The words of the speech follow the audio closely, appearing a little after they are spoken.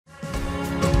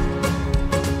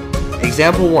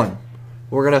example 1,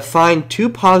 we're going to find two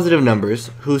positive numbers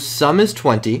whose sum is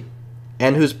 20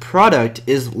 and whose product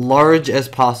is large as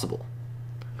possible.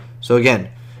 So again,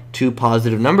 two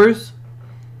positive numbers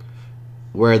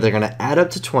where they're going to add up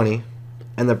to 20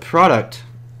 and the product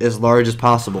is large as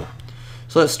possible.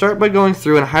 So let's start by going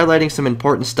through and highlighting some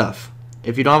important stuff.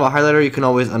 If you don't have a highlighter, you can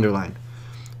always underline.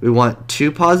 We want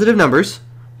two positive numbers,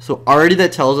 so already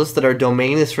that tells us that our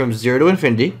domain is from 0 to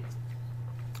infinity,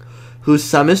 whose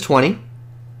sum is 20.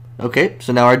 Okay,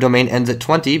 so now our domain ends at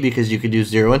 20 because you could do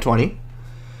 0 and 20.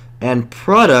 And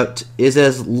product is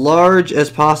as large as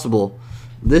possible.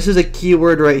 This is a key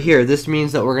word right here. This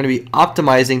means that we're going to be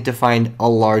optimizing to find a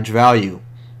large value,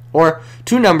 or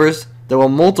two numbers that will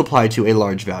multiply to a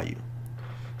large value.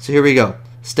 So here we go.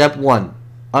 Step 1,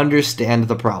 understand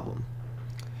the problem.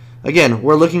 Again,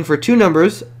 we're looking for two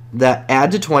numbers that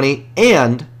add to 20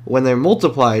 and, when they're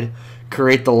multiplied,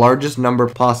 create the largest number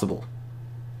possible.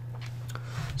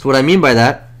 So what I mean by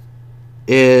that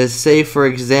is, say for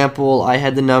example, I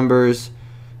had the numbers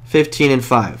 15 and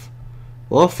 5.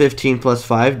 Well, 15 plus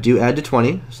 5 do add to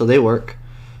 20, so they work.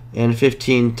 And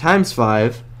 15 times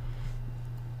 5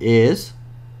 is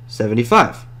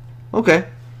 75. Okay.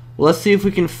 Well, let's see if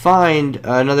we can find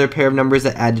another pair of numbers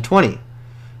that add to 20.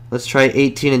 Let's try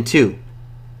 18 and 2.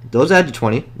 Those add to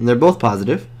 20, and they're both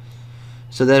positive.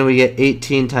 So then we get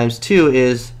 18 times 2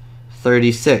 is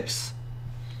 36.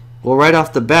 Well, right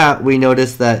off the bat, we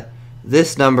notice that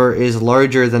this number is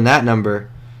larger than that number,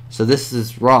 so this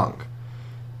is wrong.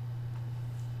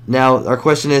 Now, our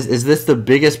question is this the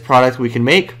biggest product we can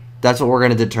make? That's what we're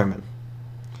going to determine.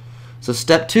 So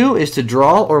step 2 is to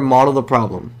draw or model the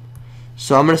problem.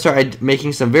 So I'm going to start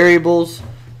making some variables,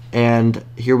 and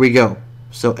here we go.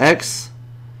 So x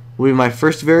will be my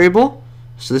first variable,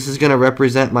 so this is going to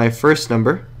represent my first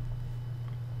number.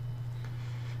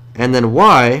 And then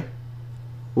y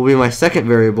will be my second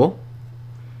variable,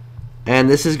 and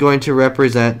this is going to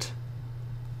represent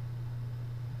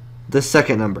the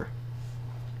second number.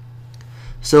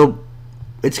 So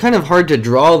it's kind of hard to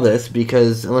draw this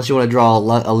because unless you want to draw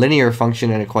a linear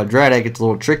function and a quadratic, it's a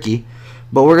little tricky.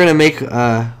 But we're going to make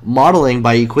modeling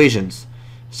by equations.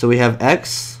 So we have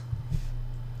x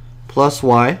plus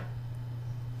y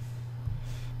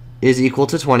is equal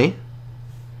to 20.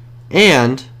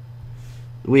 And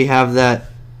we have that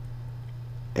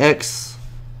x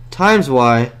times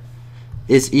y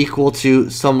is equal to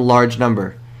some large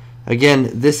number. Again,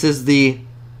 this is the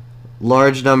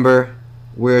large number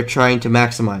we're trying to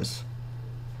maximize.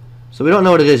 So we don't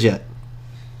know what it is yet.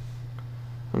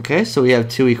 Okay, so we have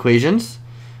two equations.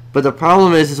 But the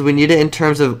problem is we need it in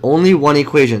terms of only one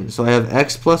equation. So I have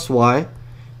x plus y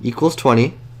equals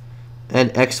 20 and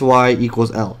xy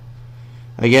equals L.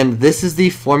 Again, this is the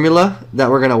formula that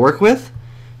we're going to work with.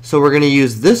 So we're going to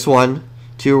use this one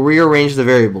to rearrange the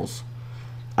variables.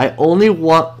 I only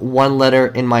want one letter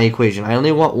in my equation. I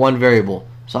only want one variable.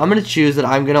 So I'm going to choose that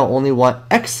I'm going to only want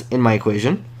x in my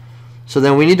equation. So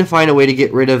then we need to find a way to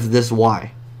get rid of this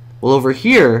y. Well, over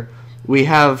here we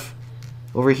have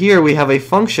a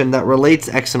function that relates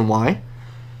x and y.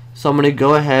 So I'm going to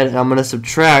go ahead and I'm going to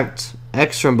subtract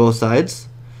x from both sides.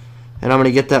 And I'm going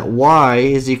to get that y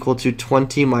is equal to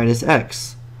 20 minus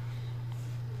x.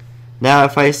 Now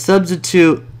if I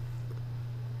substitute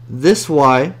this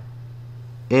y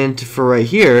into for right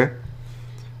here,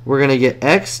 we're going to get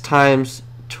x times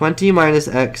 20 minus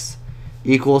x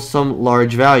equals some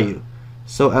large value.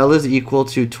 So L is equal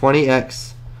to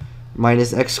 20x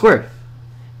minus x squared.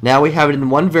 Now we have it in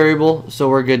one variable, so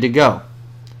we're good to go.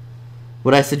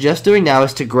 What I suggest doing now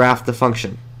is to graph the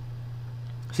function.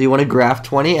 So you want to graph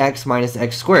 20x minus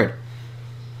x squared.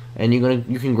 And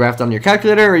you can graph it on your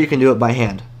calculator or you can do it by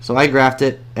hand. So I graphed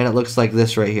it and it looks like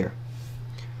this right here.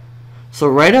 So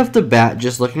right off the bat,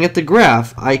 just looking at the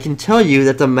graph, I can tell you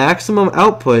that the maximum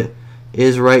output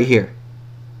is right here.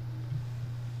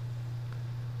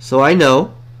 So I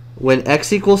know when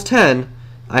x equals 10,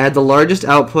 I had the largest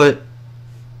output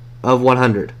of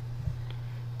 100.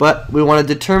 But we want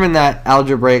to determine that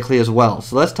algebraically as well.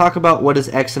 So let's talk about what does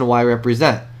x and y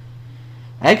represent.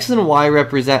 X and y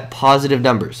represent positive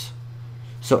numbers.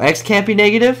 So x can't be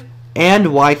negative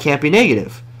and y can't be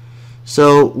negative.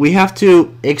 So we have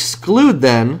to exclude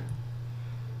then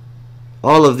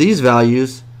all of these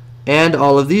values and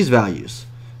all of these values.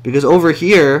 Because over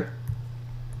here,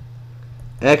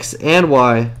 x and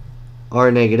y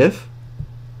are negative.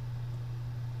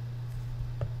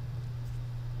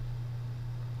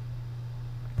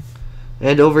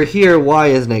 And over here, y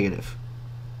is negative.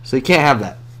 So you can't have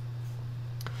that.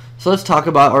 So let's talk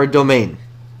about our domain.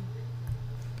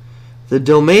 The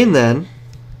domain then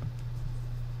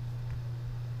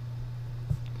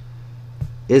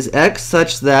is x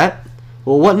such that,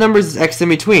 well, what numbers is x in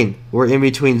between? We're in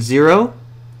between 0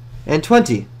 and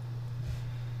 20.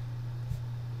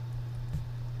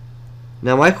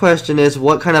 Now my question is,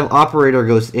 what kind of operator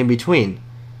goes in between?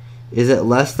 Is it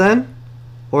less than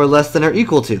or less than or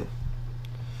equal to?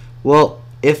 Well,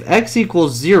 if x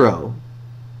equals 0,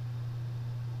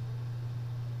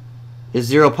 is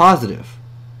 0 positive?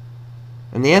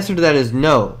 And the answer to that is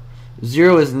no.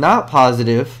 0 is not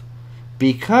positive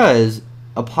because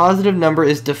a positive number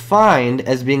is defined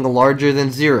as being larger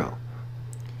than 0.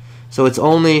 So it's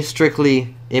only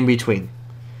strictly in between.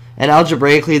 And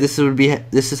algebraically, this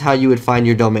is how you would find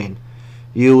your domain.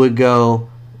 You would go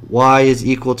y is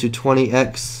equal to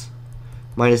 20x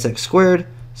minus x squared,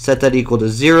 set that equal to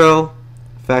 0,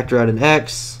 factor out an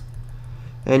x,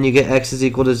 and you get x is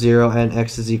equal to 0 and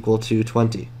x is equal to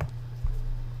 20.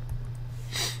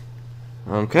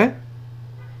 Okay.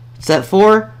 Step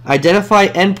 4, identify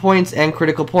endpoints and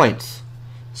critical points.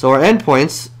 So our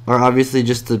endpoints are obviously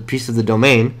just the piece of the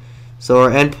domain. So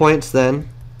our endpoints then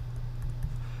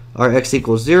are x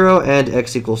equals 0 and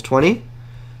x equals 20.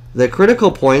 The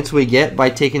critical points we get by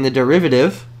taking the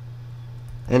derivative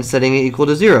and setting it equal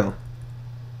to 0.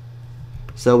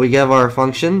 So we give our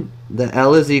function that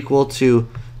L is equal to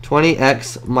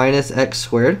 20x minus x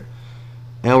squared.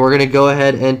 And we're going to go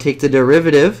ahead and take the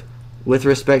derivative with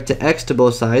respect to x to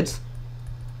both sides.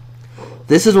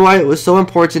 This is why it was so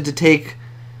important to take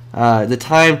the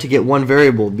time to get one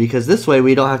variable, because this way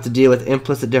we don't have to deal with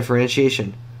implicit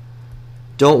differentiation.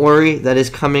 Don't worry, that is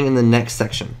coming in the next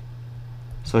section.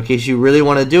 So in case you really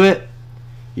want to do it,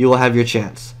 you will have your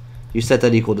chance. You set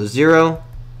that equal to 0.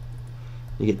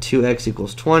 You get 2x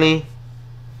equals 20.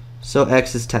 So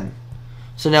x is 10.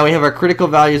 So now we have our critical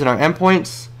values and our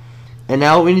endpoints. And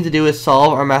now what we need to do is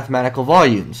solve our mathematical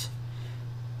volumes.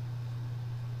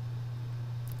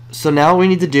 So now what we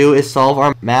need to do is solve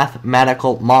our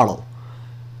mathematical model.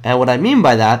 And what I mean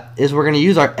by that is we're going to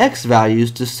use our x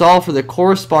values to solve for the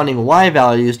corresponding y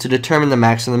values to determine the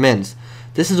max and the mins.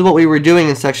 This is what we were doing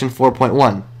in section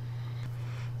 4.1.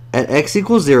 At x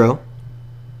equals 0,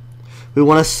 we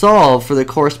want to solve for the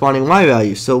corresponding y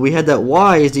value. So we had that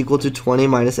y is equal to 20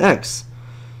 minus x.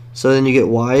 So then you get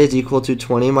y is equal to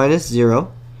 20 minus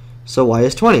 0. So y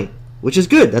is 20, which is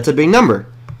good. That's a big number.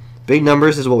 Big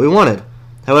numbers is what we wanted.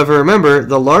 However, remember,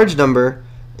 the large number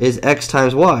is x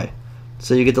times y.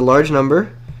 So you get the large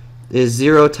number is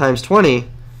 0 times 20,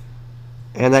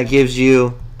 and that gives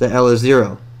you the L is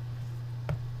 0.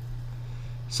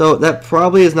 So that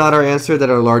probably is not our answer, that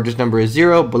our largest number is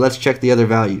 0, but let's check the other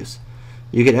values.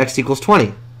 You get x equals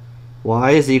 20.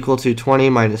 Y is equal to 20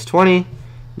 minus 20.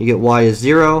 You get y is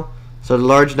 0. So the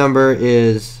large number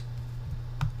is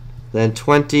then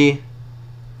 20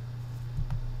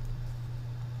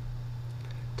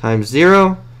 times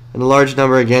 0, and the large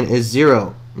number again is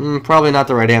 0. Probably not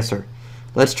the right answer.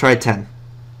 Let's try 10.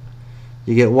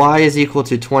 You get y is equal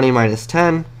to 20 minus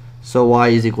 10, so y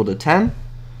is equal to 10.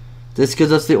 This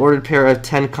gives us the ordered pair of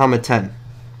 10, 10.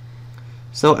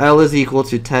 So L is equal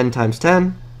to 10 times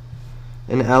 10,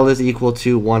 and L is equal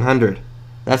to 100.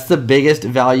 That's the biggest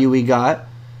value we got.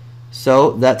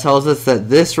 So that tells us that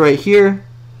this right here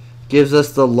gives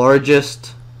us the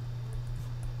largest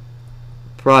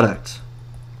product.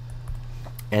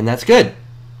 And that's good.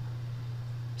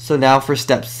 So now for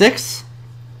step 6.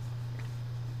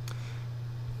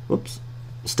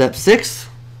 Step 6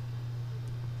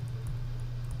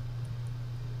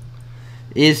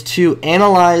 is to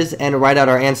analyze and write out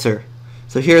our answer.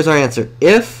 So here's our answer.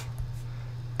 If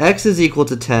x is equal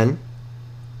to 10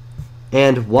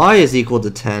 and y is equal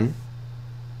to 10,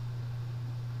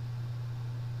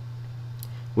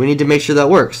 we need to make sure that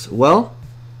works. Well,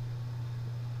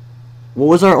 what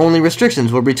was our only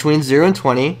restrictions? We're between 0 and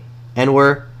 20, and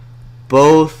we're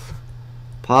both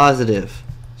positive.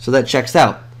 So that checks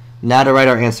out. Now to write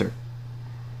our answer.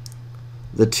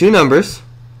 The two numbers,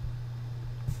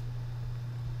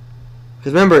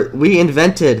 because remember, we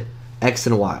invented x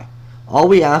and y. All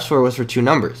we asked for was for two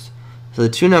numbers. So the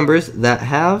two numbers that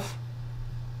have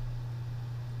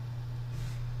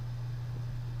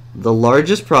the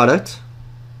largest product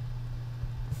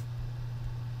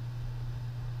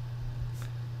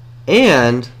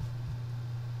and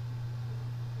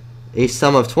a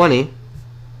sum of 20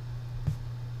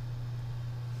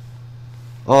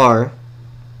 are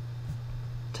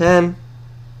 10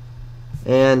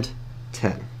 and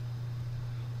 10.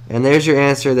 And there's your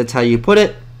answer. That's how you put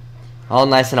it, all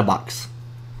nice in a box.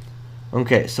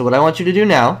 Okay, so what I want you to do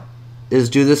now is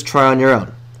do this try on your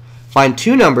own. Find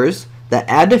two numbers that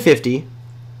add to 50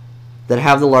 that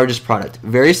have the largest product.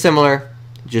 Very similar,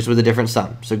 just with a different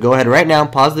sum. So go ahead right now,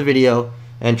 pause the video,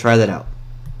 and try that out.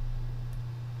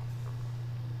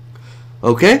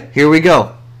 Okay, here we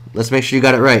go. Let's make sure you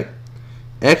got it right.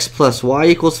 X plus y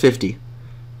equals 50.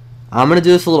 I'm going to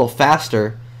do this a little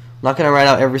faster. I'm not going to write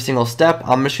out every single step.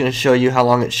 I'm just going to show you how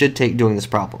long it should take doing this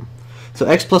problem. So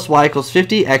x plus y equals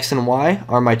 50. X and y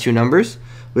are my two numbers.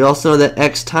 We also know that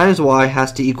x times y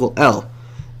has to equal L.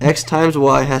 X times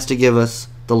y has to give us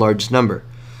the largest number.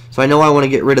 So I know I want to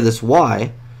get rid of this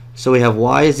y. So we have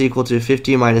y is equal to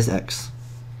 50 minus x.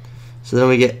 So then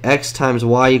we get x times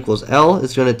y equals L.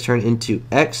 It's going to turn into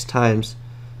x times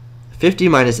 50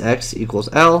 minus x equals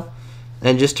L.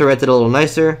 And just to write that a little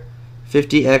nicer,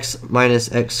 50x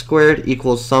minus x squared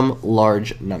equals some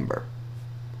large number.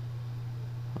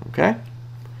 Okay?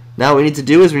 Now what we need to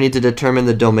do is we need to determine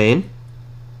the domain.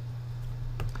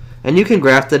 And you can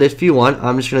graph that if you want.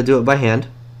 I'm just going to do it by hand.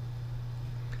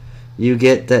 You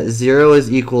get that 0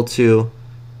 is equal to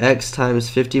x times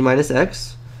 50 minus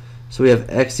x. So we have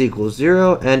x equals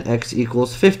 0 and x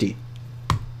equals 50.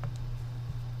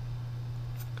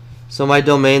 So my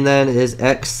domain then is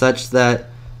x such that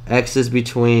x is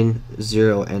between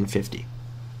 0 and 50.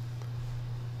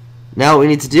 Now what we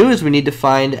need to do is we need to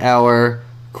find our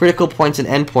critical points and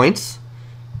endpoints.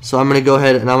 So I'm going to go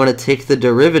ahead and I'm going to take the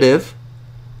derivative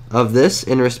of this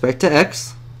in respect to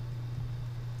x.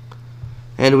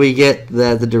 And we get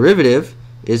that the derivative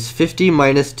is 50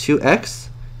 minus 2x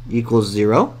equals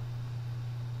 0.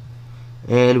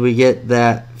 And we get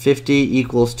that 50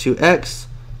 equals 2x,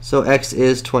 so x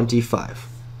is 25.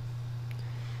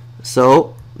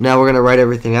 So now we're going to write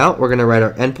everything out. We're going to write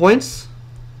our endpoints,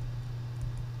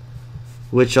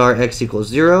 which are x equals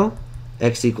 0,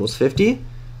 x equals 50,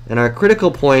 and our critical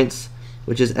points,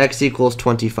 which is x equals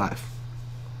 25.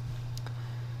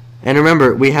 And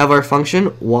remember, we have our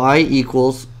function y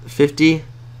equals 50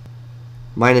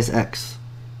 minus x.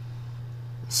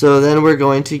 So then we're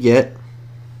going to get,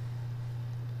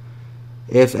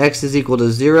 if x is equal to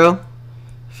 0,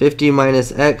 50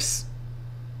 minus x,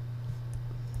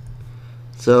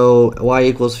 so y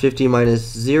equals 50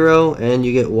 minus 0, and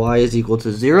you get y is equal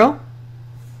to 0.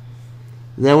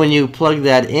 Then when you plug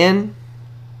that in,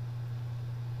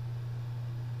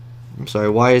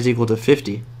 y is equal to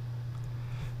 50.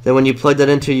 Then when you plug that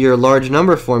into your large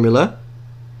number formula,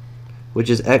 which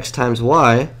is x times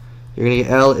y, you're going to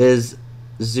get L is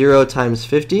 0 times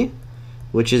 50,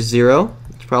 which is 0.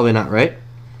 It's probably not right.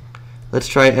 Let's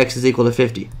try x is equal to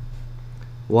 50.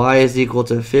 Y is equal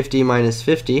to 50 minus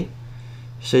 50,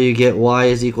 so you get y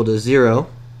is equal to 0.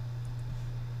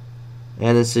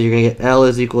 And then so you're going to get L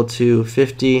is equal to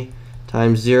 50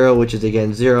 times 0, which is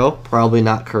again 0. Probably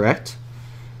not correct.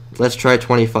 Let's try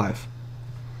 25.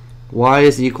 Y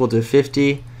is equal to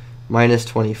 50 minus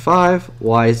 25.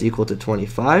 Y is equal to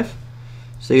 25.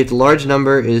 So you get the large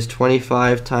number is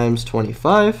 25 times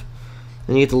 25.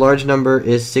 And you get the large number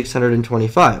is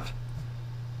 625.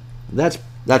 That's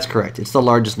correct. It's the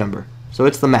largest number. So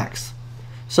it's the max.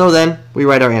 So then we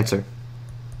write our answer.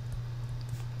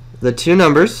 The two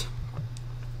numbers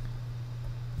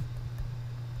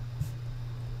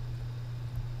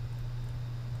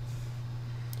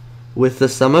with the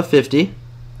sum of 50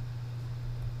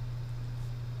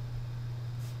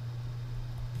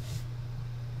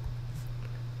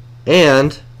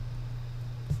 and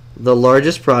the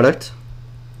largest product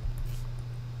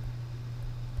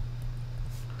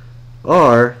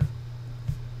are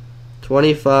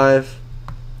 25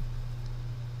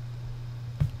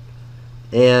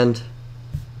 and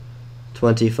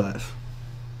 25.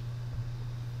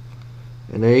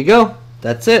 And there you go.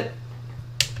 That's it.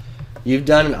 You've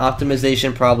done an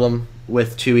optimization problem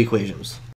with two equations.